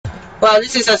Well,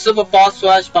 this is a super boss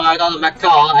rush by Dr.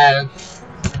 McCall, and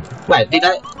wait, did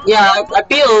I? Yeah, I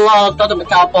beat a lot of Dr.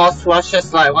 McCall boss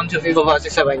rushes like 1, 2, 3, 4, 5,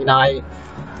 6, 7, 8, 9.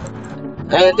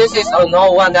 And this is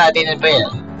another one that I didn't beat,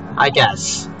 I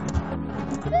guess.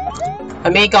 I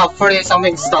mean, got 30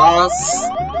 something stars.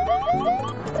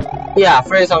 Yeah,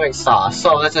 30 something stars.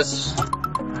 So let's just.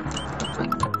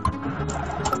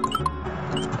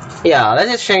 Yeah, let's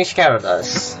just change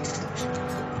characters.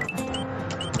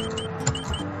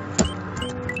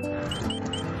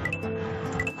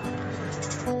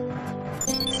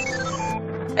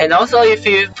 And also, if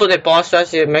you put a boss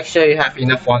rush, you make sure you have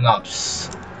enough 1-ups.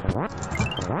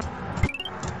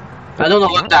 I don't know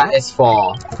what that is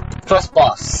for. First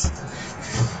boss.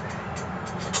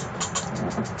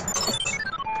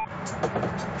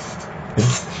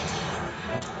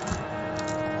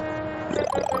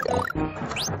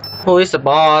 Who is the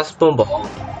boss? Boom boom.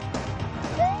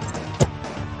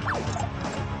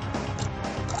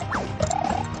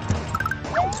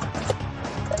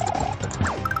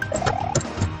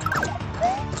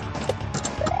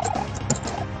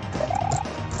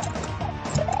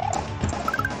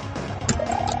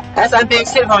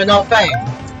 SMBX for no thing.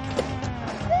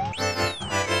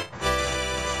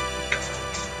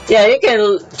 Yeah, you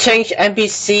can change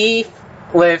NPC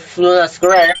with Lunar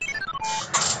Script,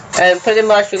 and pretty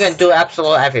much you can do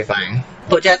absolutely everything.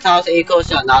 Projectiles equals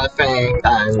to another thing,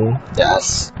 and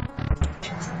yes.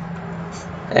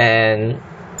 And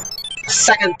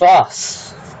second boss.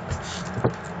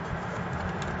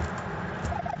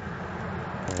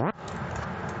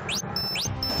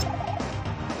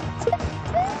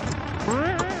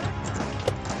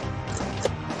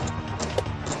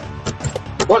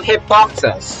 What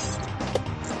hitboxes?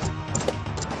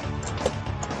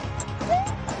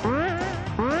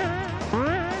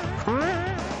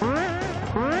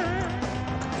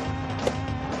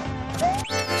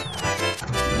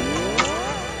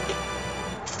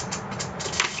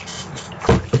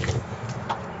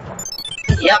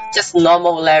 Yep, just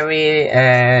normal Larry,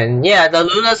 and yeah, the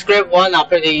Lunar Script one are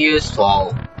pretty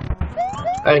useful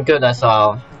and good as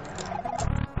well.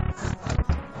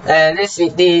 And this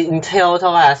the in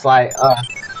total has like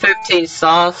 15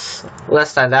 stars,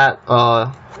 less than that,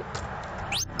 or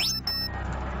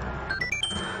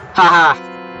haha.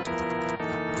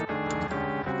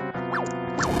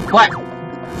 What?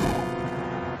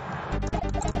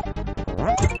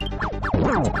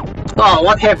 Oh,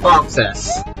 what hitboxes?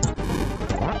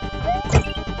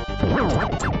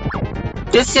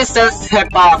 This is just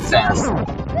hitboxes.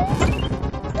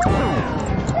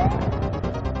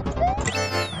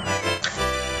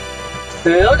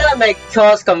 Will that may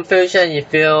cause confusion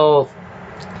if you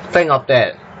think of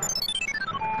that?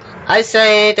 I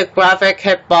say the graphic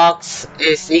hitbox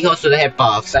is equal to the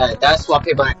hitbox, and that's what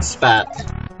people expect.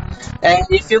 And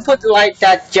if you put like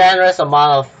that generous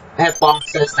amount of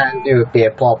hitboxes, then it would be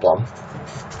a problem.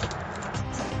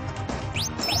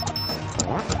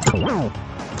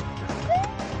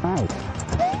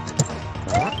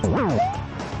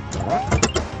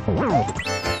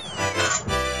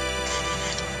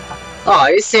 Oh,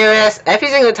 are you serious? Every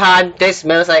single time this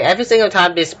moves, like every single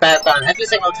time this background, every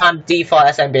single time default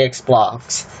SMBX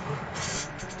blocks.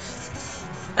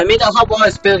 I mean, the hotbar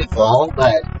is beautiful,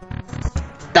 but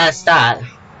that's that.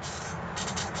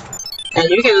 And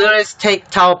you can literally take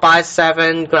Tower by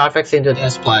 7 graphics into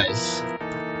this place.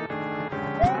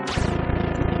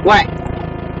 Wait.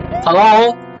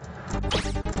 Hello?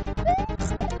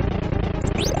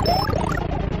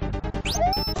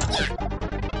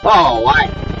 Oh, why?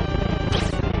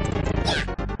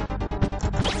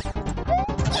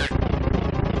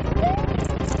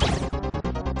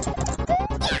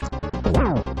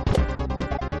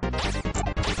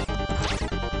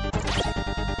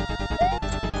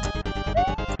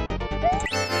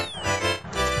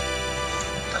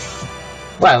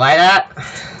 Well, like that.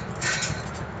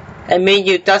 I mean,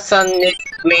 you doesn't need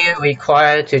me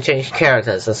required to change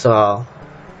characters as well.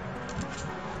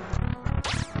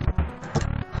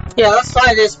 Yeah, let's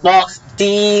try this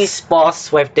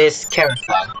boss with this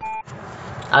character.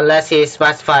 Unless he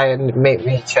specify and make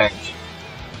me change.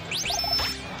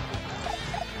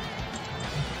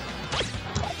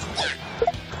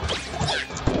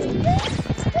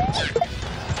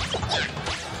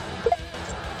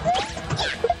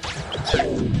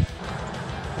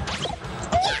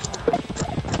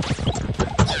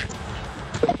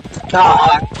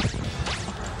 God.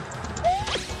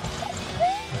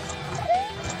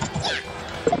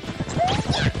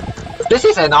 This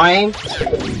is annoying.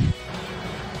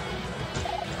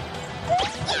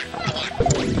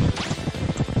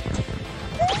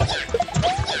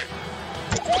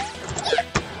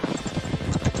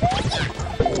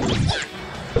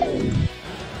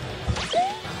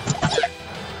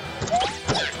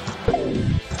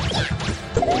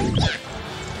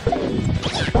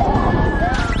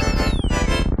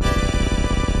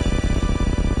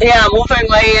 Yeah, moving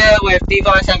layer with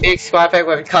default SMBX graphic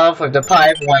with color with the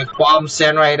pipe with bombs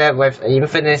generated with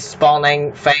infinite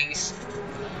spawning phase.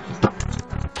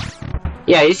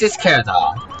 Yeah, it's just character.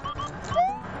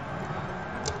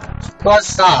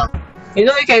 What's up? You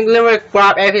know you can literally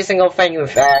grab every single thing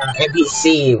with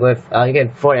NPC with you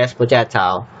can throw it as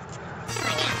projectile.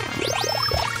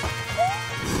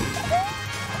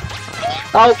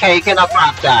 Okay, you cannot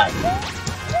grab that.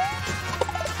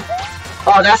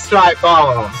 Oh, that's right,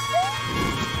 bomb.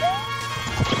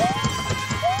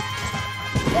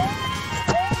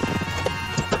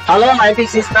 Hello,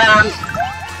 NPC spam.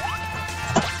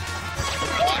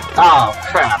 Oh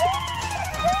crap.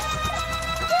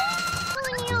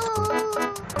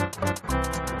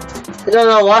 I don't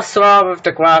know what's wrong with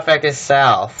the graphic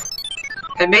itself.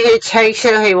 And maybe change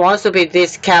it, he wants to be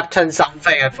this captain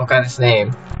something, I forgot his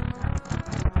name.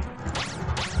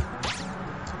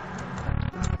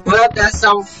 Well, there's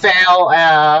some fail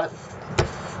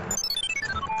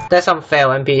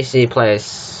NPC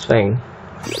place thing.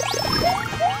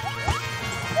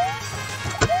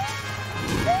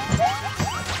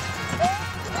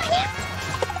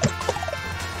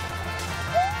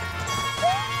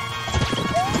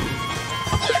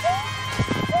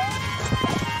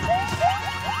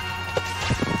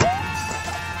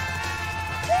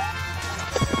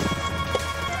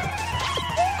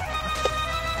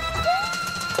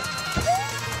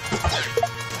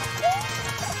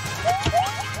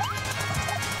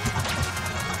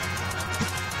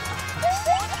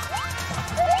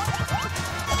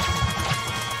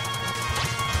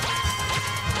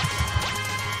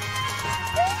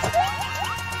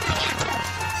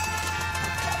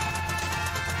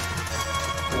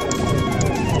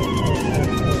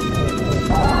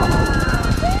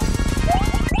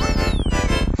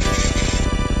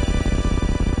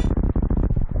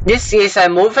 This is a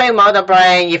moving model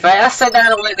brain. If I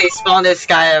accidentally despawn this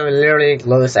guy, I will literally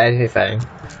lose everything.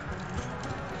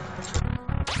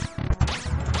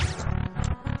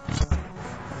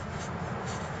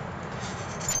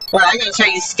 Well, I can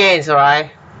change skins,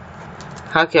 right?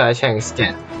 How can I change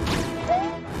skin?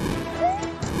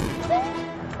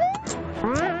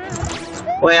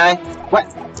 Wait, what?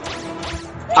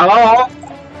 Hello?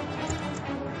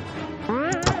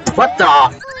 What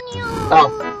the?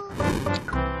 Oh.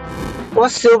 What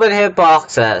stupid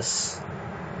hitboxes?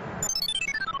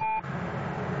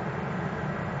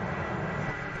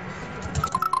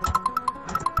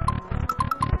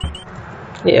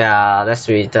 Yeah, let's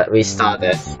restart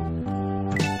it.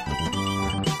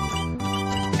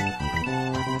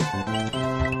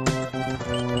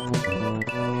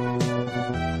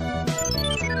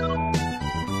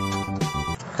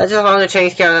 I just want to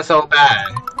change character so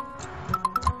bad.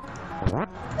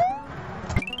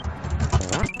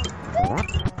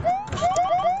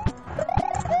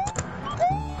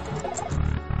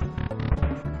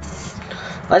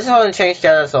 I just want to change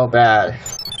character so bad.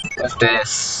 What's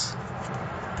this?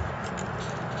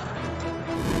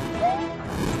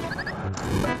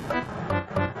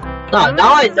 No,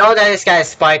 now I know that this guy is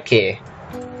spiky.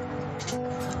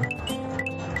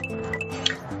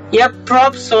 Yep,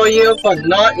 props for you for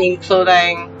not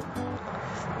including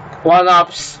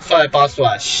one-ups for the boss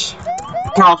rush.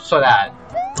 Props for that.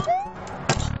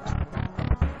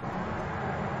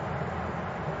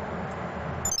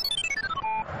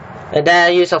 And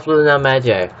then use of lunar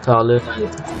magic. So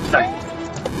lunar strength.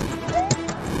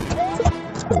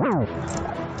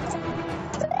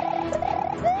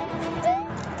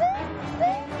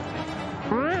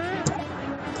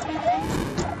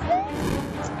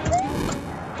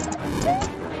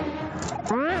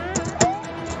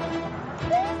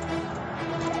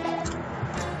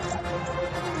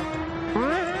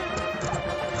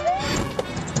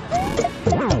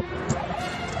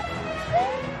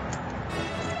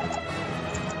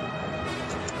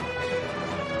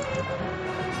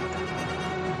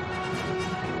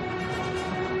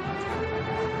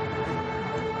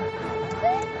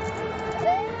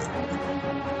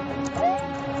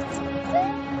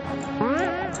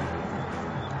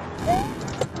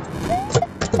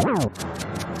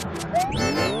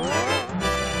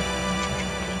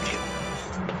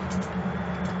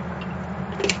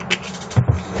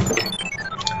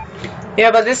 Yeah,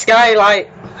 but this guy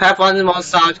like have one more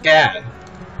sound again.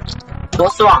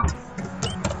 What's wrong?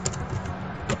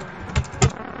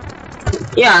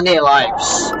 Yeah, I need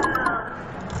lives.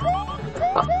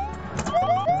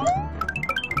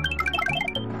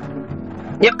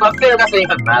 Yep, I feel doesn't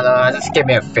even matter. Just give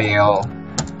me a feel.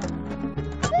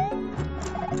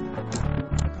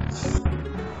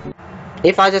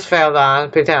 If I just fell down,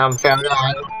 pretend I'm fell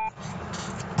down.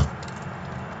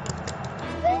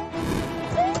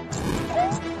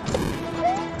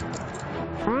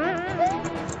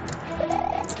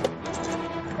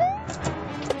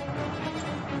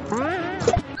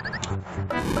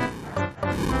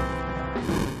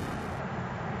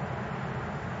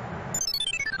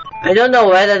 I don't know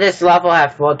whether this level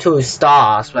have more 2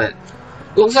 stars, but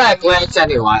looks like a glitch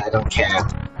anyway, I don't care.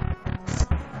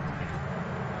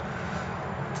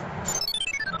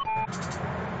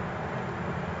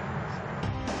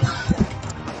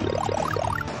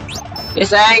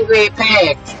 It's angry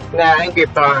pig! No, angry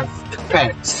bird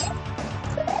pigs.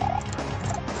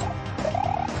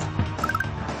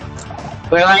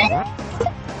 Really?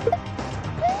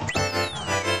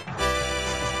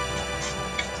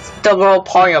 The whole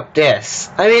point of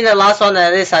this. I mean, the last one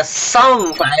at least has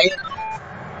something.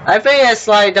 I think it's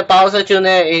like the Bowser Jr.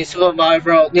 in Super Mario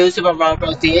Bros. New Super Mario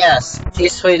Bros. DS.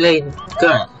 It's really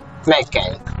good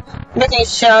making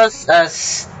shells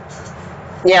as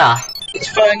yeah. It's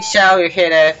throwing shell. You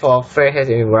hit it for 3 hits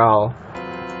in a row.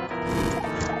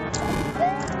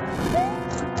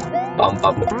 Bum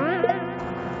bum.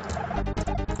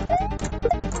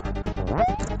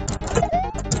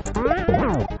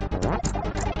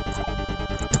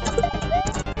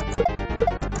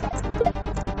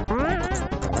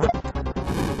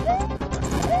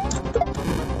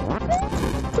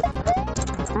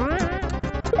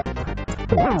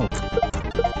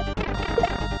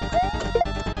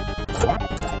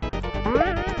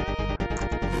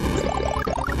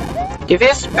 If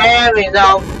you spare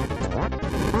enough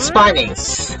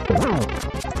spinies,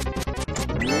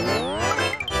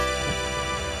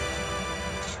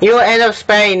 you end up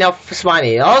sparing enough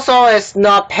spinies. Also, it's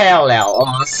not parallel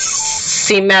or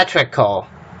symmetrical.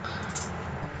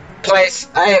 Place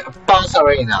boss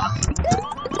arena.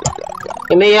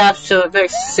 You may have to make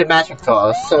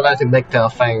symmetrical so that to make the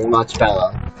thing much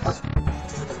better.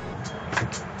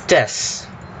 This.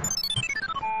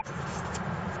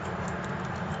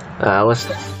 What's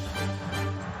this?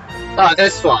 Oh,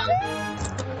 this one.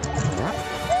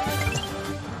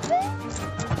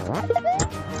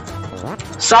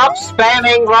 Stop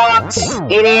spamming rocks,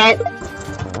 idiot!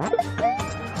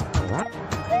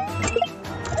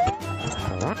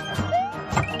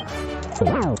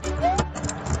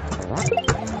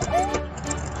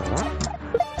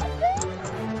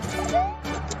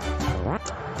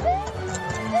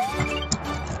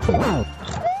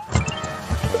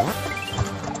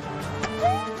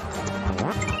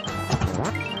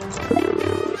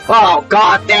 Oh,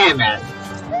 god damn it!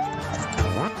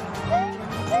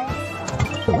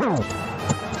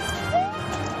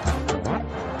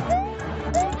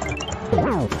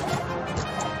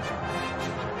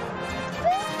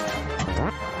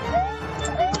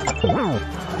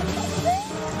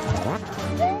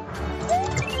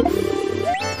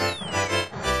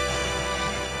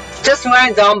 Just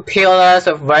random pillars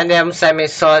of random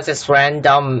semi-solids, just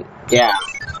random, yeah.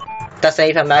 Doesn't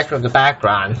even match with the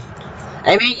background.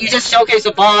 I mean, you just showcase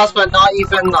the boss, but not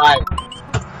even like...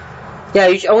 Yeah,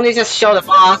 you only just show the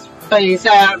boss, but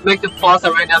instead make the boss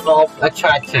arena more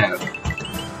attractive.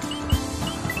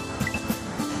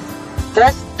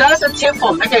 That's a tip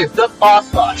for making a good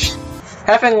boss rush.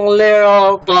 Having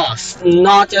little boss,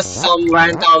 not just some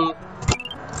random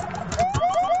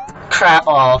crap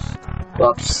of...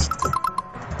 Whoops.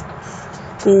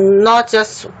 Not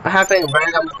just having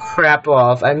random crap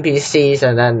of NPCs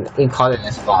and then we call it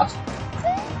as boss.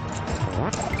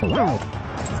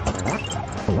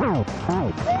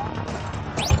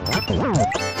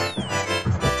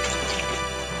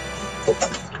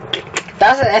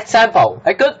 That's an example.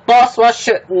 A good boss rush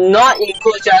should not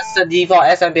include just the default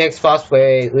SMBX boss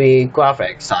with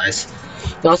graphic size.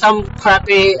 There's some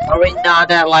crappy arena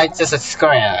that like just a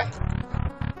square.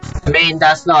 I mean,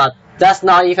 that's not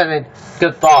even a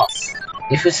good boss,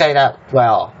 if you say that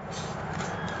well.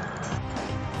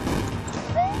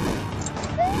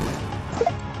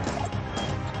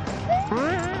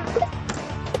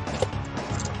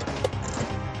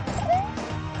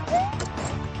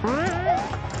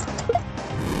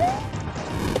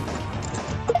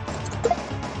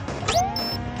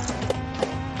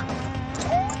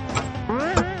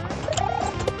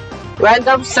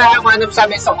 Random set,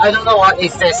 so I don't know what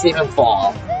is this even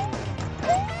for.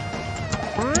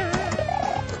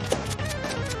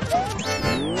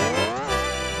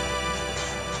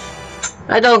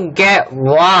 I don't get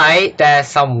why there's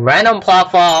some random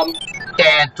platform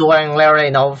they're doing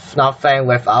literally nothing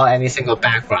without any single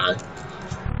background.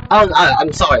 Oh,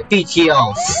 I'm sorry,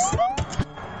 BGOs.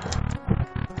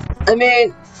 I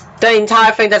mean, the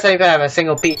entire thing doesn't even have a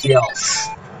single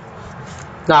BGOs.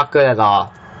 Not good at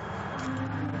all.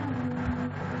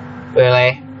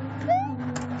 Really?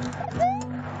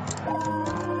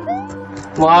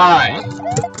 Why?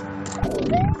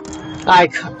 I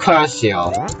curse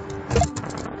you.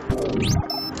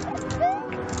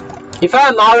 If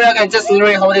I'm Mario, I can just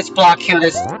literally hold this block, kill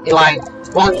this in like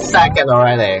 1 second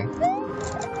already.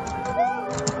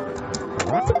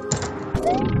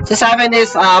 Just having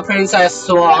this princess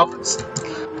swap,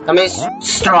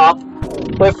 strop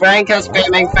with Ranker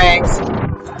screaming things.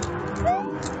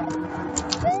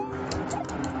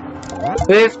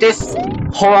 With this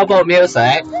horrible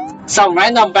music, some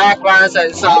random backgrounds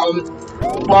and some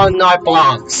one-night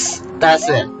blocks. That's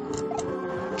it.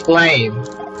 Lame.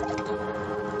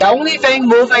 The only thing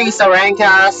moving is the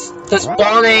Rankers, the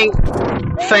spawning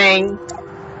thing,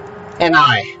 and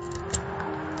I.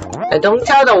 And don't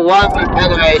tell the one with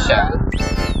animation.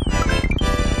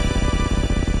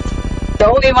 The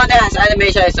only one that has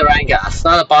animation is the Rankers,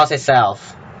 not the boss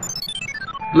itself.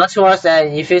 Much worse than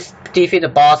if you defeat the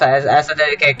boss and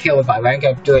accidentally get killed by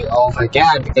Ranker, do it over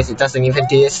again because it doesn't even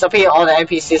disappear all the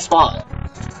NPC spawn.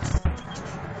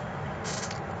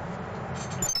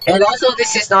 And also,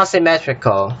 this is not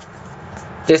symmetrical.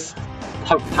 This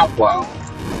hub world.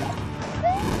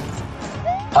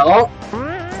 Hello?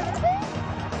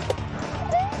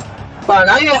 But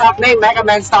now you have made Mega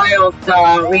Man style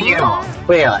real,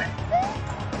 really.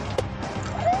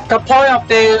 The point of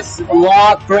this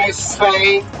Lord Bricks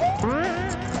thing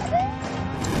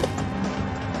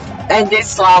and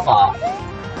this lava.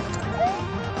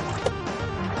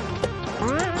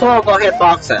 Horrible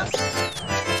hitboxes.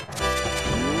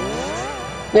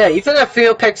 Yeah, even a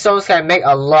few pixels can make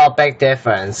a lot big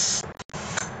difference.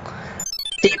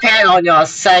 Depend on your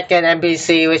second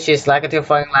NPC, which is negative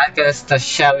for Lacus, the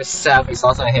shell itself is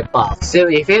also a hitbox. So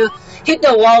if you hit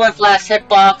the wall with less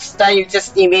hitbox, then you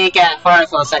just immediately get first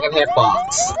for the second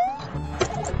hitbox.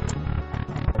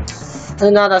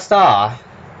 Another star.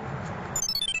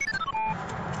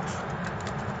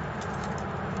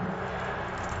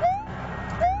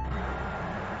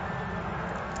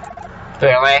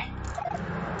 Really?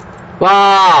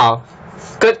 Wow!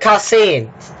 Good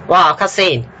cutscene! Wow,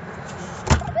 cutscene!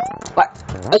 What?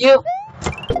 Are you?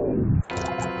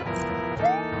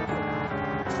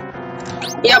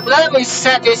 Yeah, but let me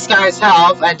set this guy's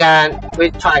health and then we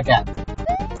try again.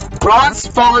 Wrong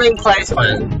spawning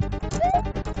placement.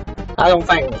 I don't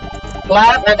think.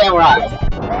 Left and then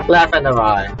right. Left and then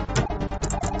right.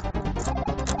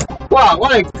 Wow,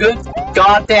 what a good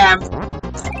goddamn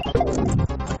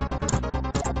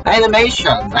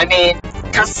animation. I mean,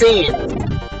 cutscene.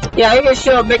 Yeah, you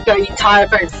should make the entire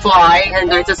thing fly and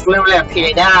then just literally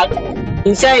appear that.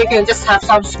 Instead, you can just have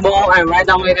some small and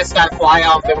randomly this guy fly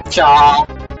off the jaw,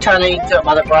 turning into a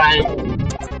mother brain.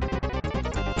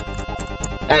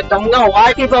 And don't know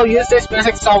why people use this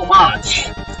music so much.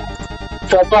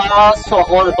 For boss, for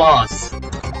all the boss.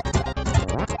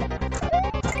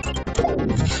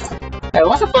 Hey,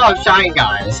 what's the point of Shy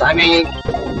Guys? I mean,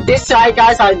 these Shy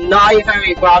Guys are not even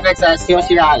with graphics as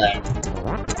Yoshi Island.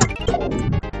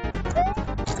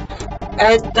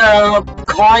 And the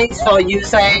coins for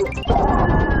using...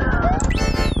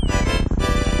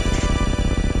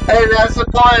 And there's the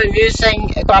point of using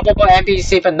grabbable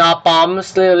NPC but not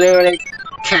bombs, literally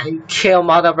can kill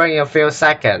Mother Brain in a few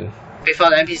seconds. Before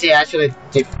the NPC actually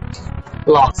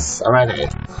lost already.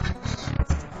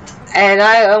 And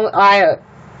all I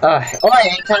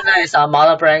encounter is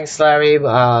Mother Brain's Larry,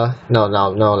 no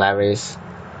Larry's.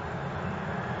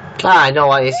 I know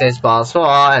what is this boss for,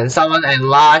 and someone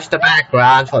enlarged the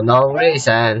background for no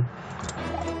reason.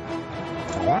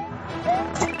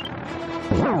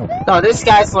 No, this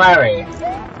guy's Larry.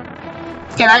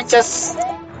 Can I just...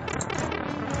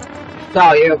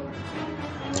 No, you...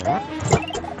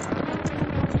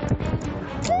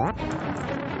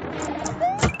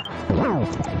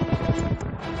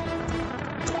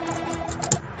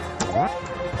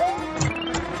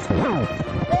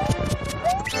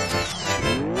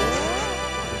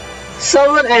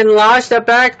 Someone enlarged the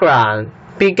background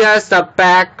because the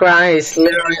background is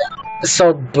literally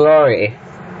so blurry.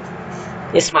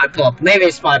 It's my problem. Maybe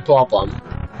it's my problem.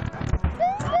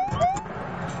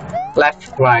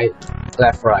 Left, right,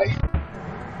 left, right.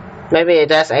 Maybe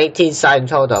that's 18 sides in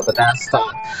total, but that's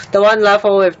not. The one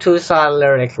level with 2 sides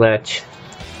literally glitch.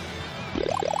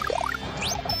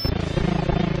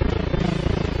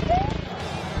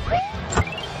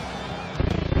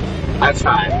 I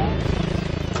tried.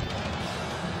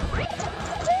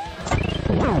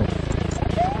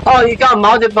 Oh, you got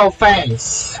multiple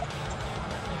things.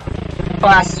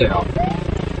 Blast you.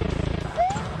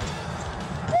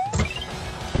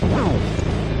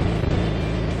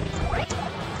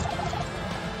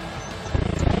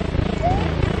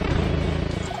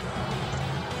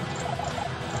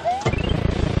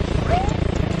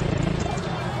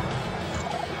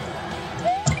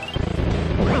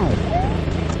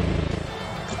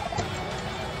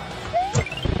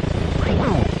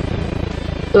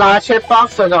 Large hitbox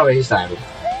for no reason.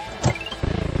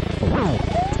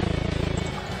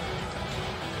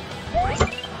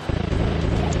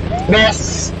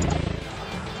 Miss!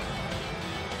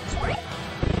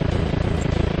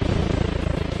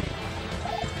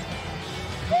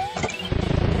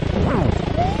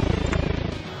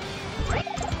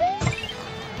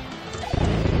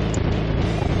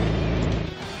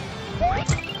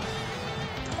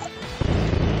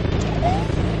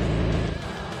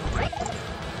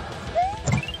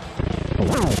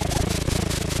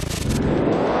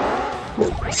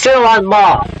 Still one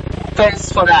more.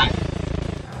 Thanks for that.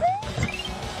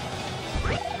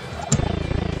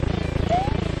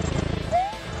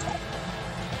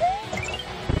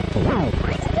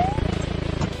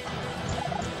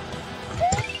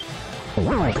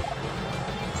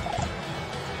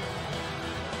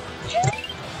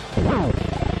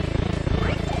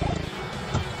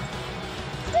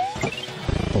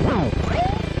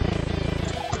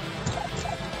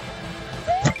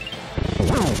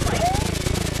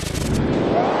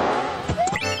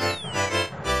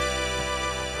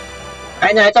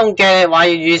 And I don't get it why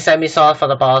you use semi-sword for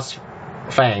the boss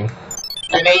thing.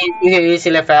 I mean, you can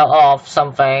easily fell off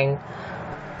something.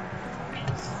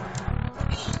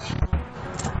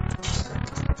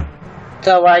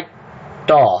 The right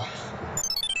door.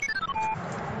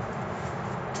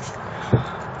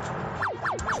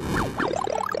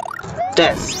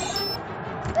 This.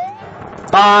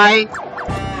 Bye.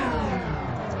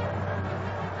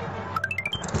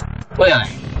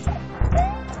 Really?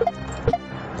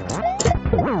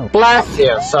 Bless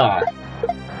you, sir.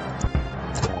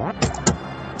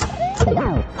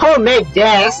 Who made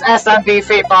this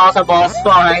SMBX possible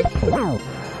story?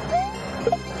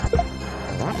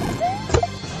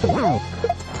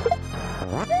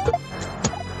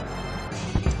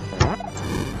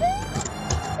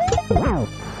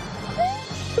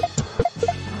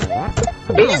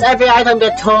 Because every item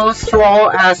that tools throw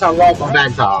as a low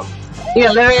momentum. You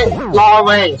can limit long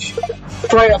range,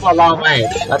 straight up a long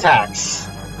range attacks.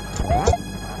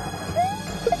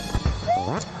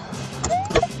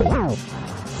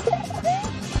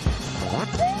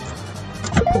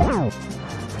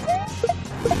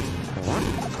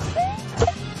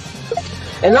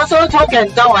 And also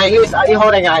token don't use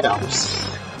holding items.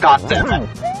 God damn it.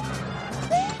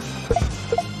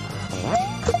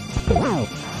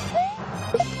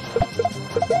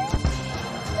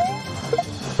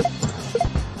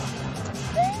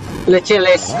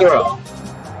 Literally squirrel.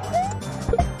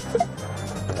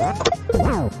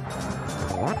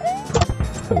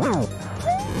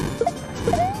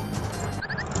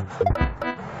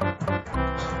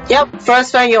 Yep,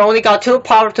 first thing you only got 2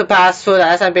 power to pass through the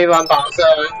SMB1 bouncer,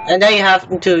 and then you have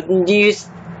to use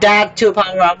that 2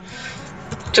 power up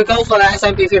to go for the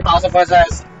SMB3 bouncer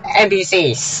versus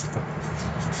NPCs.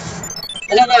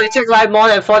 And then it took like more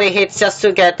than 40 hits just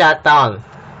to get that done.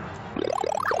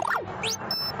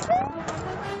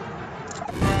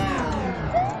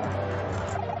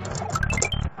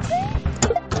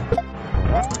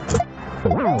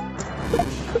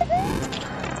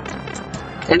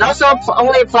 And also,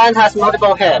 only plant has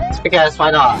multiple hits, because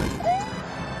why not?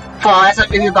 For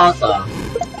SMB bouncer.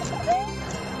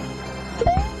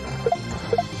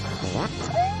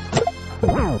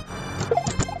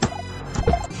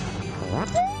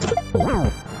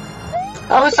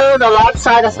 Also, the left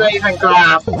side does not even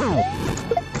grab.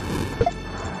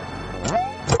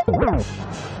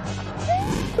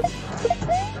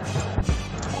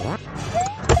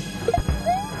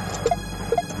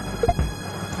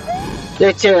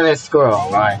 Literally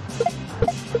squirrel, right?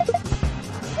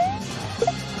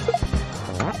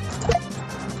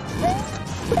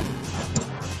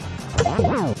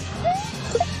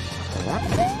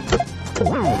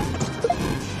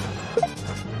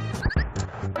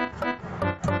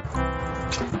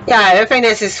 Yeah, I think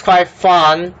this is quite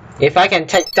fun. If I can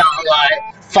take down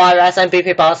like 5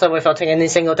 SMBP bouncer without taking any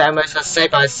single damage, let's say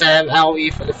by Sam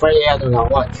LE for the free, I don't know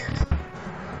what.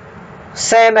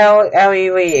 Sam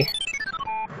LEV.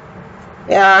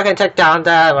 Yeah, I can take down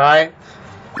that, right?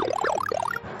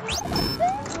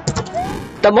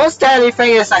 The most deadly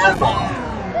thing is ever.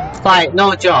 Like,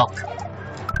 no joke.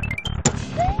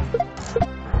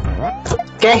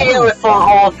 Get here with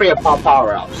all 3 of pop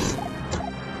power-ups.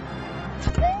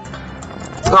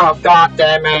 Oh god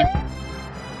damn it.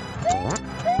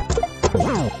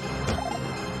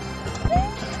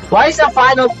 Why is the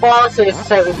final boss is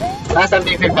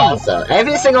SMBP bouncer?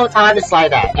 Every single time it's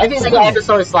like that. Every single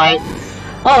episode is like,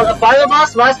 oh, the final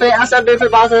boss must be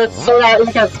SMBP bouncer so that you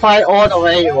can fight all the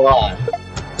way you want.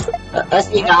 That's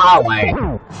even our way.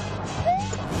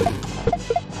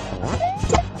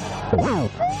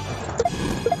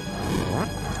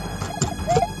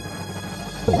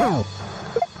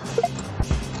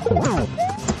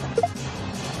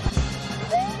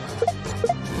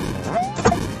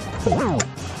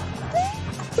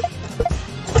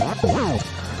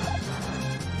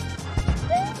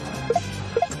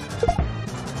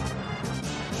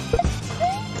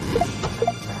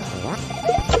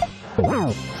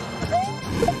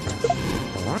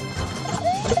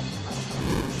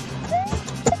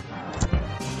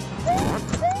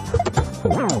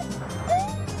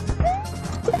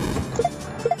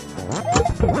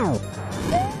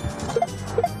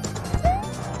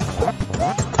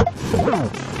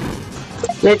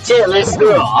 Legit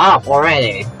screw up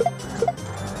already.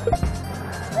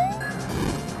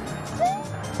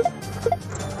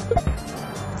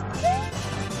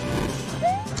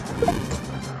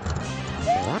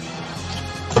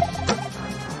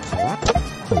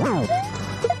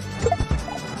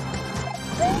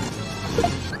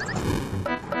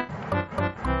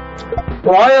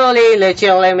 Royally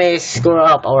legitimately screw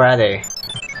up already.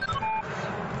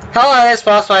 How long is this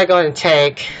boss fight going to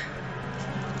take?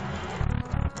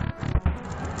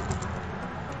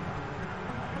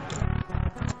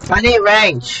 I need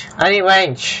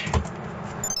range.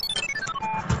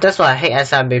 That's why I hate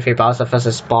SMBX boss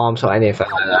versus bombs or anything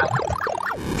like that.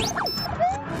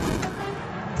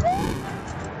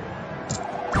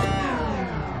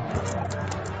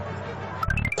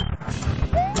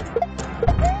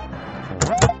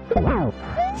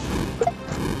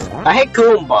 I hate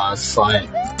Goombas, like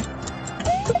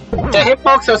the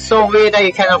hitbox are so weird that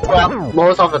you cannot grab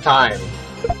most of the time.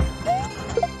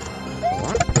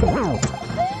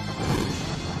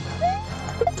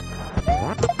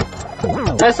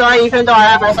 That's why even though I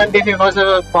have SMBX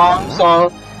versus bombs,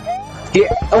 so the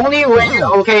only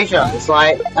rare occasions,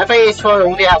 like I think each one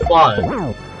only have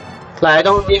one. Like I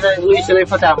don't even usually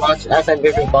put that much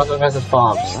SMBX versus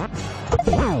bombs.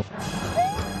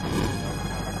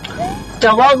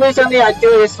 The one recently I do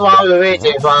is one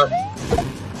Luigi, but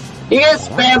you can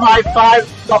spam like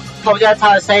 5 projectiles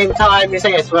at the same time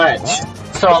using a switch.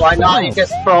 So why not you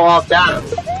just throw off them?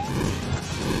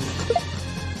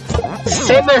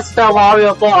 Same as the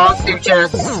Wario boss, you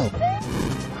just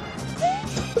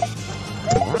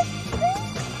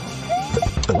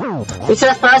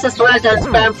press the switch and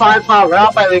spam 5 power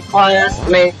up and requires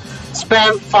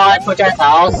spam 5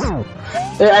 projectiles.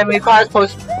 It requires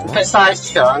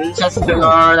precision just to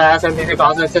learn the SMBX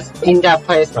bosses just in that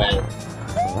placement.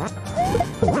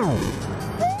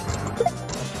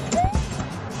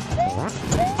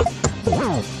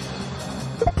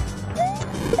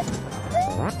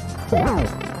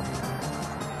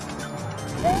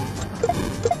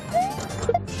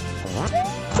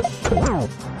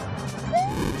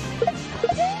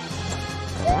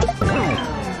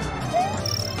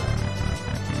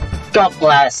 God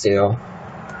bless you.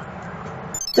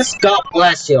 Just God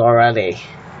bless you already.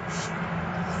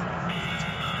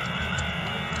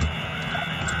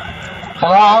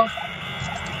 Hello?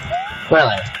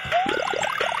 Really?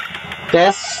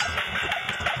 This?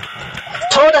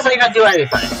 Toad doesn't even do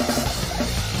anything.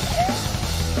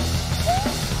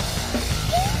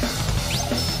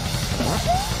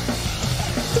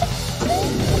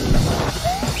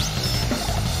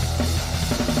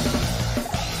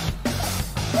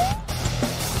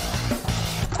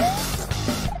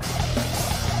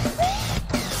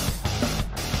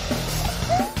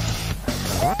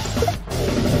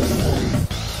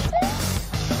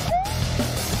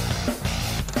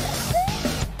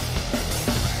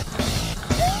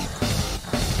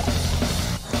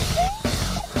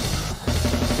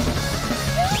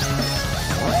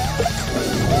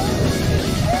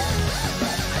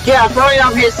 Yeah, throwing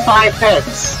up his 5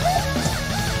 hits.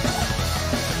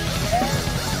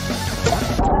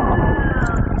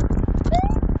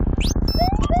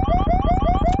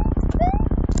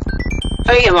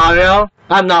 Hey Mario,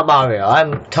 I'm not Mario,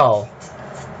 I'm Toad.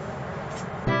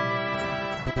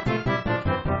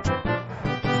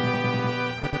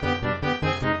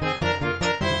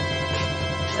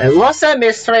 And what's that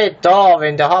mystery door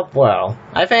in the hub world?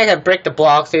 I think I can break the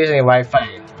blocks using the right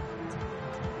thing.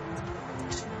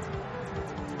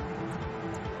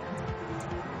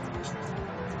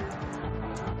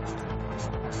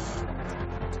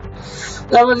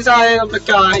 Level design of the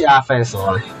guy, yeah, thanks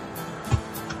Lord.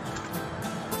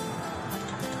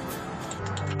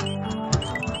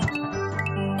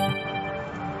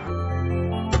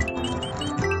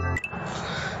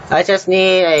 I just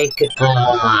need a good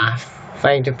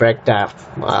thing to break that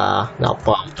no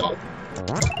bomb though.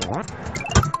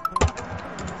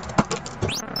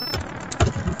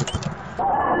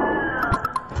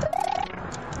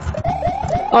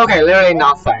 Okay, literally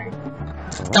nothing.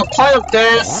 The point of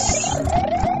this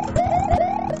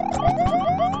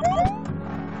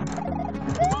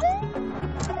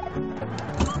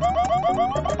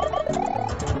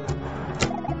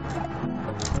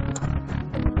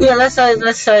yeah,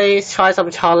 let's say try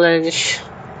some challenge.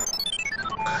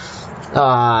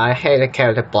 I hate the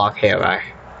character block here, right?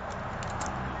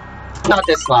 Not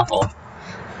this level.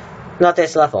 Not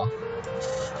this level.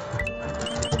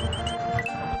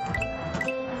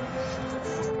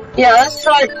 Yeah, let's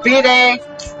try beating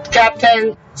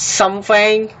Captain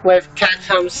something with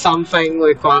Captain something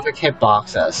with graphic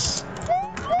hitboxes.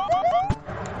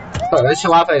 Wait, which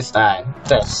level is that?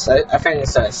 This. I think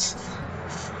it's this.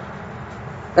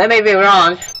 I may be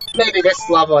wrong. Maybe this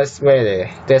level is really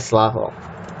this level.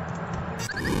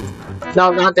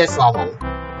 No, not this level.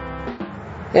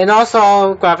 And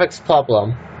also graphics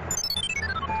problem.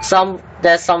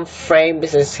 There's some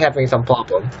frames is having some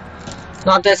problem.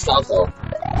 Not this level.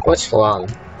 Which one?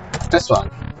 This one.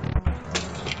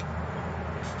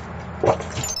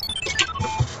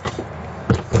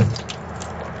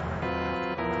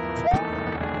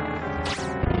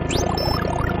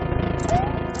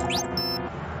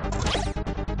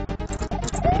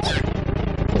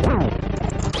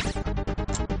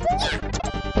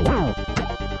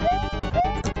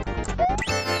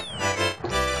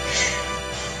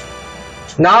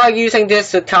 Now I'm using this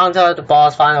to counter the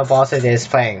final boss of this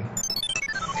thing.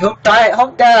 Hope that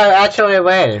I actually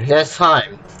win this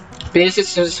time. This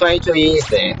is just way too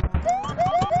easy.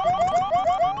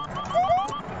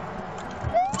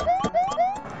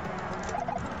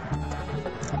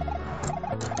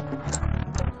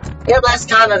 Yeah, let's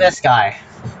counter this guy.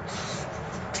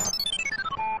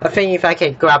 I think if I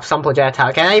can grab some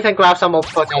projectile, can I even grab some more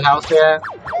projectiles here?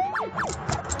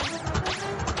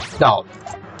 No.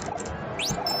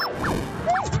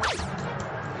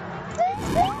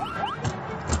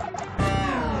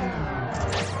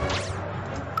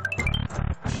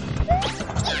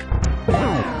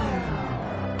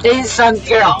 Instant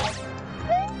kill!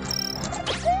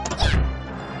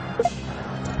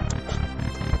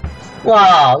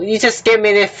 Wow, you just give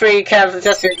me the free kill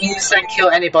just to instant kill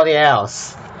anybody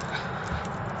else.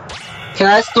 Can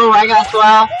I still rank as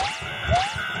well?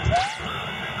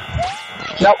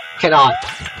 Nope, cannot.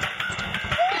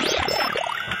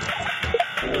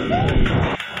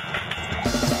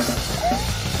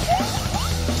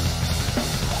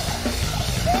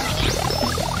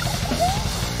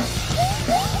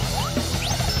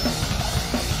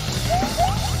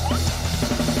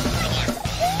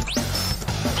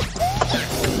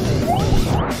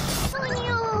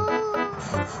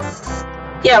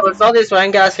 Yeah, with all these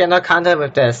rank guys cannot counter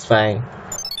with this thing.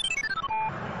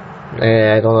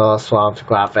 Yeah, I don't know what's wrong with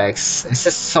graphics. It's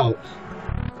just so...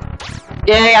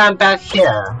 Yeah, I'm back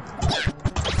here.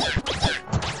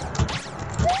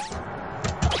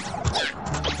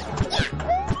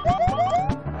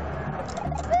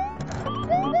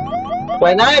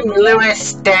 When I'm literally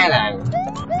standing,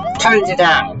 turns it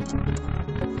down.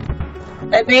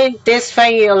 I mean, this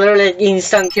thing will literally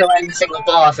instant kill every single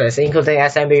bosses, including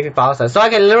SMBX bosses, so I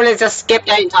can literally just skip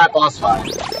the entire boss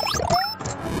fight.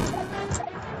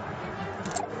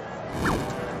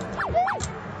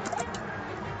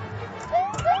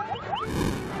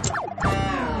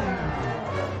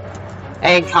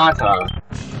 And counter.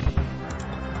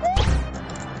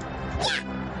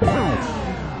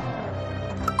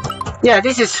 Yeah,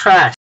 this is trash.